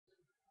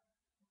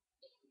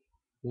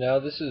Now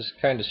this is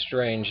kind of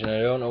strange, and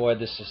I don't know why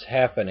this is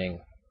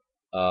happening.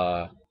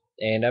 Uh,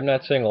 and I'm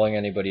not singling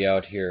anybody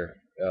out here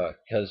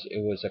because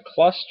it was a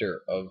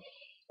cluster of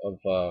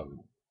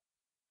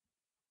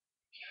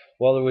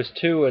well, there was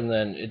two, and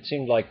then it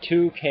seemed like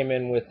two came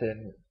in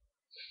within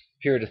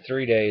a period of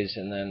 3 days,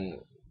 and then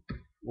a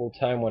little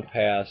time went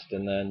past,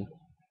 and then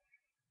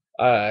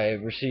I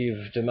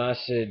received a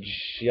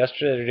message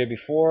yesterday or the day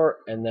before,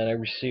 and then I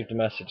received a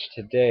message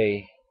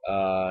today.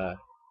 Uh,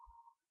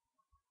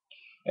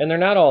 and they're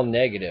not all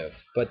negative,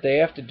 but they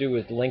have to do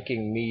with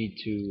linking me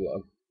to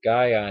a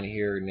guy on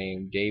here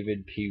named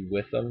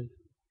DavidPWithun,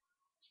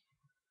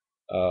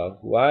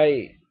 who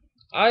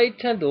I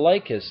tend to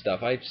like his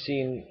stuff. I've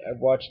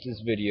watched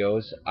his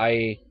videos.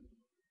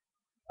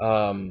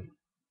 Um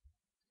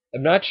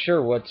I'm not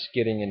sure what's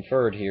getting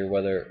inferred here,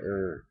 whether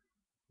or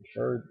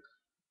inferred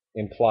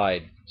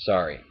implied.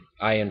 Sorry,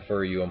 I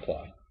infer, you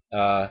imply.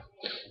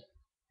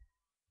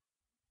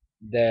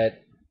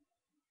 That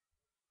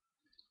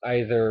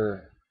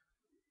either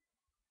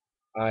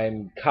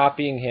I'm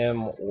copying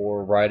him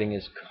or riding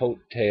his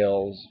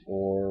coattails,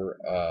 or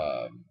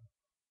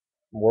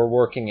we're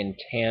working in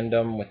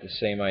tandem with the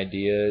same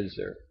ideas,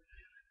 or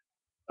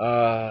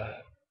uh,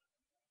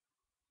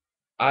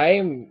 I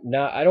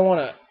don't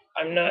want to.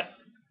 I'm not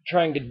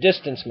trying to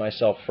distance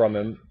myself from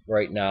him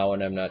right now,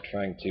 and I'm not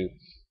trying to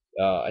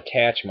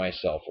attach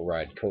myself or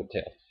ride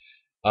coattail.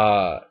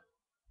 Uh,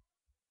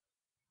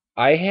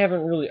 I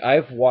haven't really.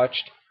 I've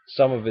watched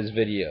some of his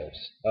videos,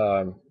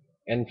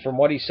 and from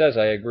what he says,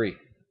 I agree.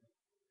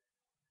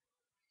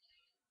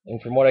 And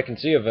from what I can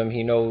see of him,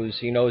 he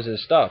knows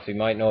his stuff. He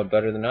might know it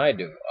better than I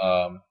do.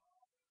 I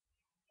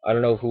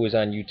don't know who was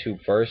on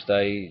YouTube first.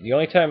 The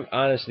only time,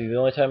 honestly, the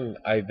only time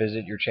I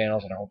visit your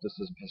channels, and I hope this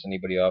doesn't piss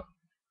anybody off,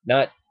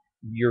 not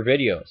your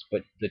videos,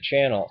 but the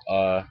channel,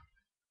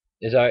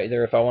 is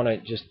either if I want to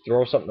just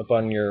throw something up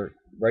on your,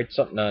 write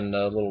something on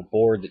a little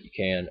board that you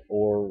can,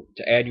 or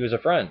to add you as a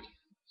friend,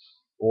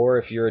 or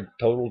if you're a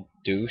total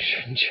douche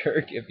and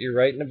jerk, if you're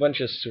writing a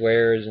bunch of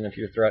swears, and if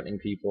you're threatening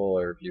people,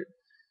 or if you're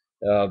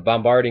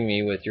bombarding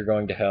me with "you're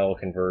going to hell,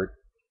 convert,"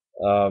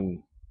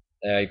 um,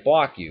 I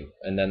block you,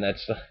 and then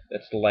that's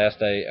the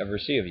last I ever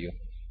see of you.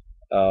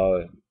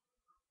 Uh,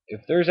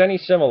 if there's any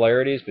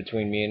similarities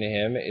between me and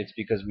him, it's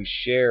because we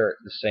share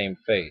the same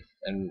faith,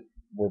 and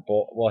we're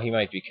both. Well, he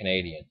might be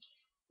Canadian.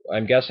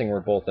 I'm guessing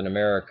we're both in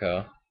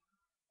America.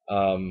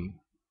 Um,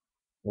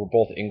 we're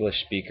both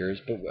English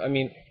speakers, but I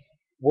mean,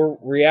 we're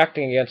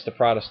reacting against the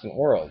Protestant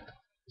world,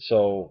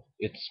 so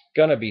it's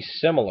gonna be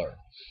similar.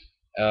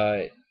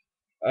 Uh,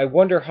 I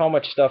wonder how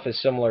much stuff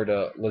is similar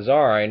to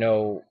Lazar. I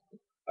know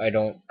I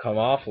don't come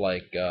off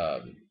like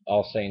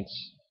All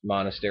Saints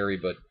Monastery,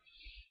 but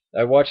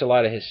I watch a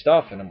lot of his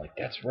stuff, and I'm like,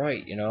 that's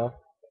right, you know.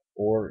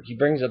 Or he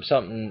brings up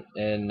something,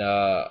 and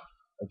I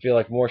feel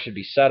like more should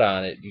be said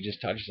on it. He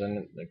just touches on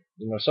it,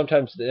 like,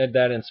 sometimes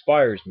that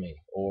inspires me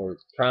or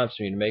prompts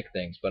me to make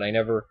things, but I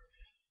never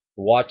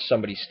watch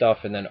somebody's stuff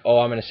and then, oh,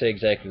 I'm going to say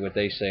exactly what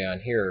they say on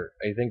here.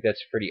 I think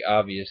that's pretty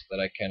obvious that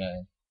I kind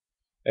of.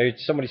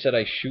 Somebody said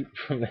I shoot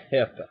from the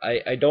hip.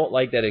 I don't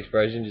like that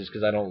expression just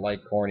because I don't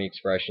like corny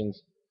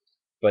expressions.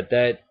 But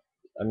I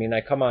mean, I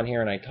come on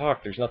here and I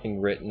talk. There's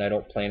nothing written. I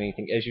don't plan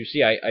anything. As you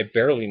see, I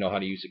barely know how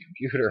to use a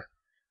computer.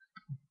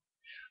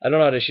 I don't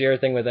know how to share a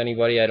thing with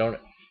anybody. I don't.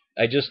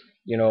 I just,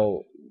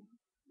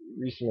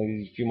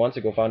 recently, a few months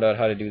ago, found out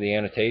how to do the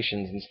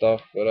annotations and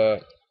stuff.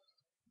 But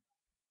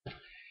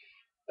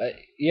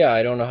yeah,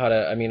 I don't know how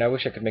to. I mean, I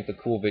wish I could make the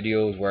cool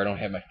videos where I don't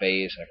have my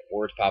face and I have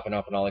words popping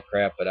up and all that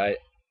crap. But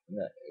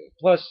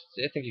plus,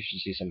 I think you should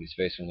see somebody's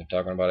face when they're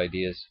talking about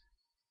ideas.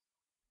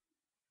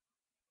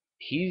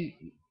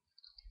 He,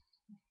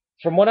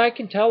 from what I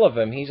can tell of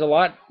him, he's a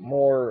lot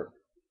more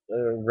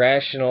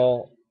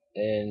rational,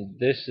 and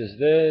this is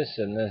this,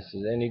 and this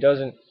is, and he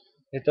doesn't.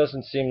 It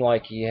doesn't seem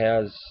like he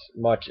has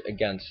much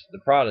against the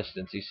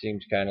Protestants. He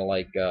seems kind of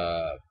like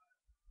a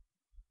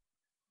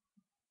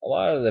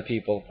lot of the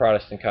people,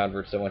 Protestant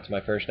converts that went to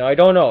my parish. Now I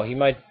don't know. He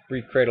might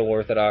be cradle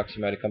Orthodox.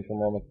 He might have come from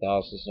Roman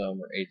Catholicism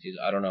or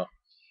atheism. I don't know.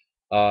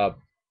 Uh,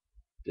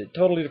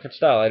 totally different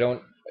style. I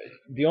don't.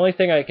 The only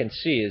thing I can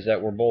see is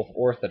that we're both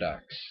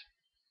Orthodox.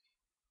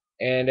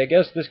 And I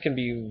guess this can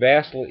be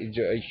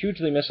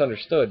hugely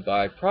misunderstood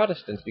by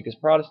Protestants, because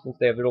Protestants,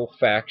 they have little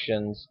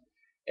factions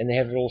and they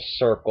have little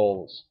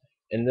circles.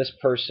 And this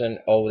person,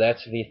 oh,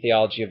 that's the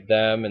theology of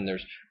them. And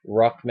there's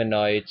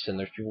Ruckmanites, and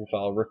there's people who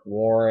follow Rick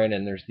Warren,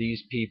 and there's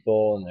these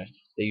people, and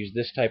they use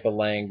this type of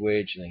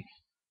language,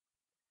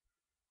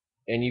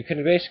 and you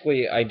can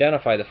basically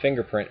identify the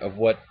fingerprint of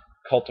what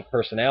cult of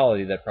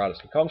personality that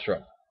Protestant comes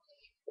from,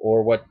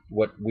 or what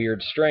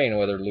weird strain,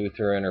 whether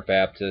Lutheran or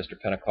Baptist or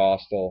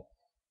Pentecostal.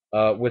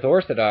 With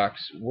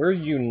Orthodox, we're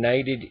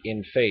united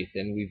in faith,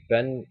 and we've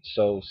been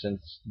so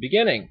since the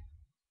beginning.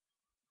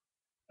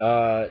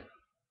 Uh,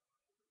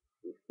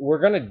 we're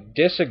going to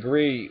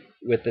disagree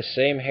with the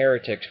same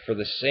heretics for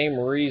the same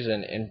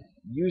reason, and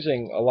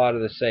using a lot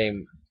of the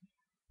same.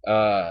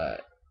 I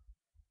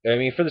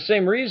mean, for the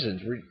same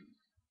reasons.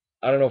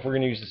 I don't know if we're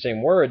going to use the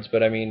same words,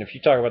 but I mean, if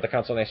you talk about the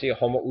Council of Nicaea,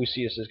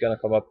 homoousios is going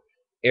to come up,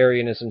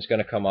 Arianism is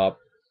going to come up,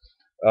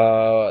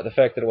 the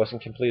fact that it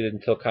wasn't completed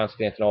until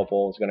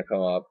Constantinople is going to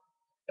come up.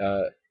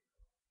 Uh,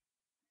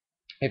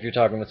 if you're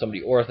talking with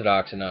somebody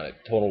orthodox and not a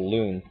total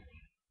loon,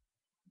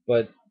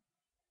 but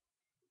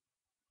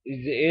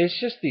it's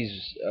just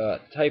these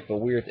type of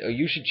weird. Oh,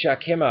 you should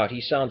check him out. He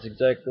sounds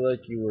exactly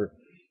like you were.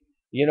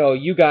 You know,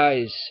 you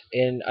guys,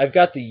 and I've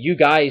got the you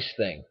guys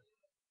thing.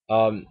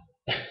 Um,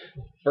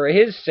 for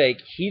his sake,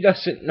 he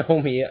doesn't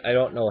know me. I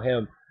don't know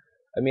him.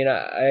 I mean,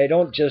 I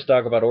don't just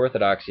talk about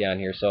orthodoxy on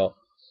here, so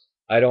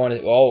I don't want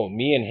to. Oh,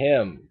 me and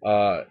him.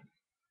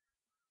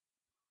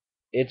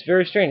 It's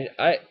very strange.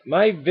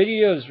 My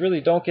videos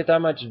really don't get that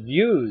much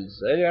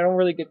views. I don't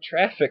really get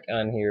traffic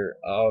on here.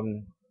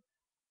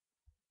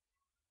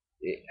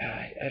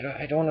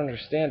 I don't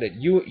understand it.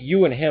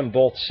 You and him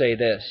both say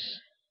this,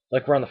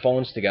 like we're on the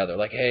phones together.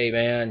 Like, hey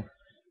man,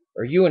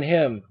 or you and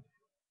him,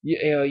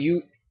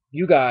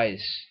 you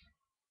guys,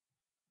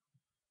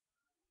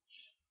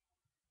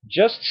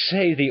 just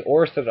say the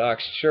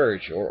Orthodox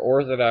Church or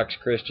Orthodox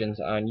Christians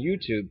on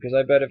YouTube, because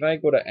I bet if I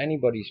go to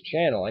anybody's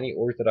channel, any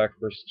Orthodox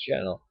Christian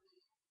channel,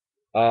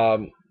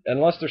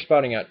 unless they're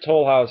spouting out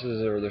toll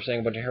houses or they're saying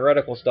a bunch of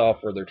heretical stuff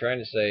or they're trying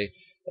to say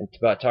and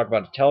talk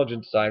about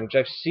intelligent design, which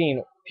I've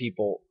seen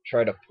people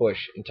try to push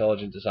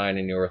intelligent design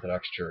in the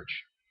Orthodox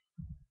Church.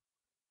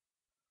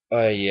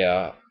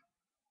 Yeah.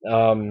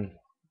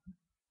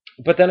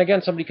 But then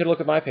again, somebody could look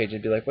at my page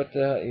and be like, "What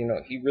the? You know,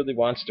 he really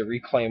wants to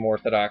reclaim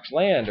Orthodox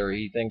land, or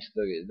he thinks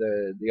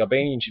the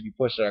Albanians should be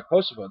pushed out of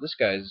Kosovo. This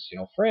guy's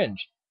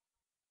fringe."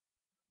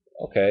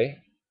 Okay,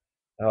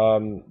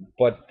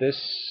 but this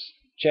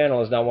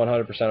channel is not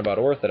 100% about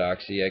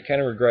orthodoxy. I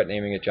kind of regret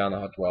naming it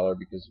JohnTheHutDweller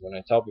because when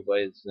I tell people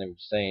it's the name of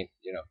a saint,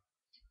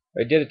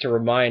 I did it to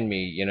remind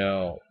me,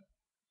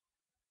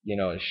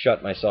 to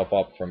shut myself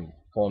up from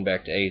going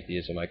back to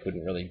atheism. I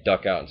couldn't really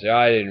duck out and say,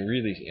 I didn't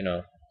really.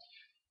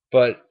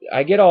 But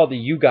I get all the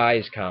you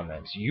guys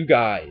comments. You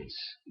guys,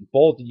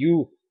 both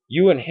you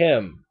and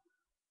him.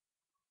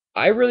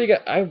 I really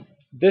got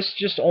this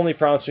just only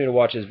prompts me to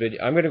watch his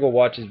video. I'm gonna go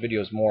watch his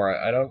videos more.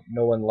 I don't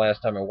know when the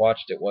last time I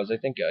watched it was. I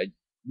think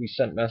we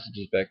sent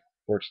messages back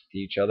and forth to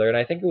each other, and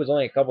I think it was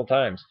only a couple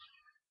times.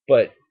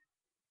 But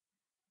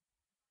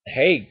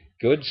hey,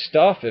 good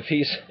stuff. If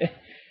he's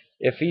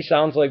if he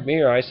sounds like me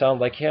or I sound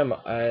like him,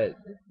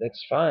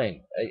 that's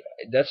fine.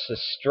 That's the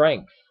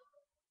strength.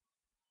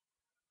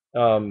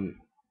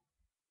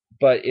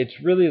 But it's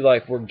really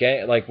like we're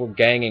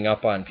ganging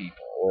up on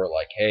people, or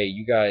like, hey,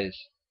 you guys.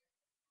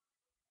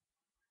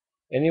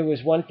 And it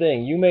was one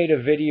thing. You made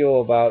a video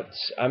about.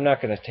 I'm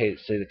not going to say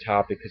the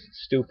topic because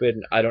it's stupid.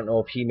 And I don't know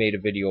if he made a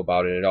video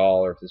about it at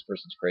all or if this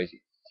person's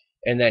crazy.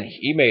 And then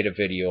he made a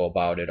video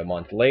about it a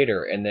month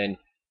later. And then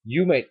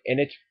you made. And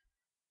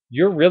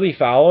you're really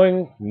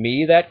following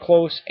me that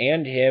close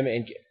and him.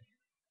 And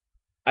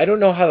I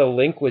don't know how the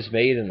link was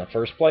made in the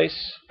first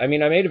place. I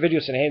mean, I made a video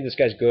saying, hey, this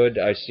guy's good.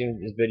 I've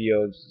seen his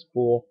videos. It's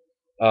cool.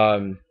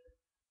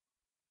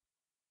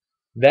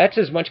 That's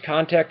as much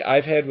contact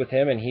I've had with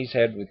him and he's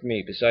had with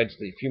me, besides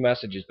the few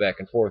messages back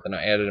and forth, and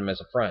I added him as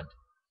a friend.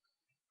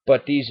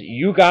 But these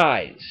you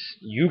guys,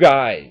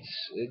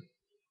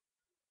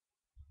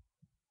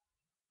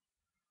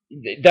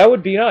 that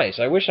would be nice.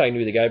 I wish I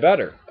knew the guy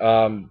better.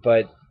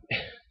 But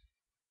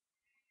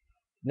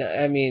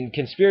I mean,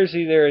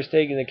 conspiracy there is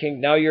taking the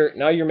king. Now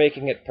you're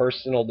making it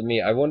personal to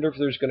me. I wonder if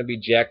there's going to be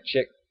Jack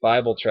Chick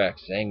Bible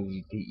tracts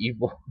saying the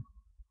evil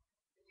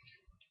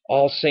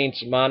All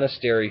Saints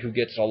Monastery, who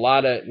gets a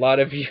lot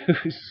of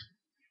views.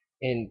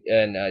 And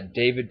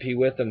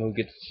DavidPWithun, who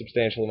gets a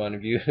substantial amount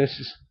of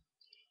views,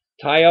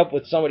 tie up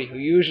with somebody who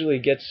usually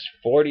gets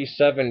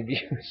 47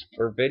 views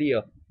per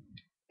video.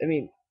 I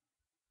mean,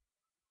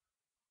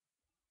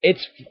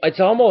 it's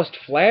almost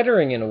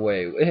flattering in a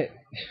way.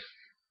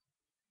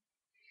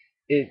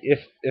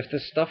 If the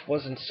stuff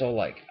wasn't so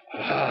like,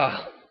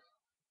 I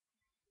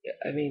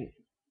mean,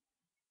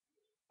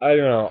 I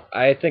don't know.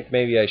 I think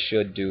maybe I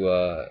should do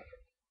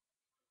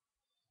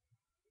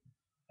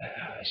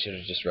I should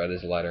have just read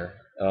his letter.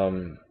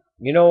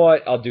 You know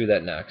what? I'll do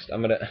that next.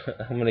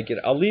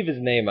 I'll leave his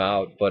name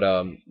out, but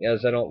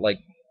as I don't like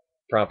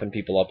prompting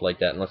people up like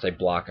that unless I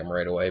block them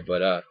right away.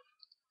 But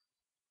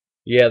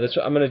yeah, that's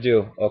what I'm gonna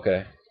do.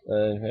 Okay,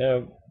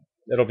 yeah,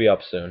 it'll be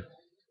up soon.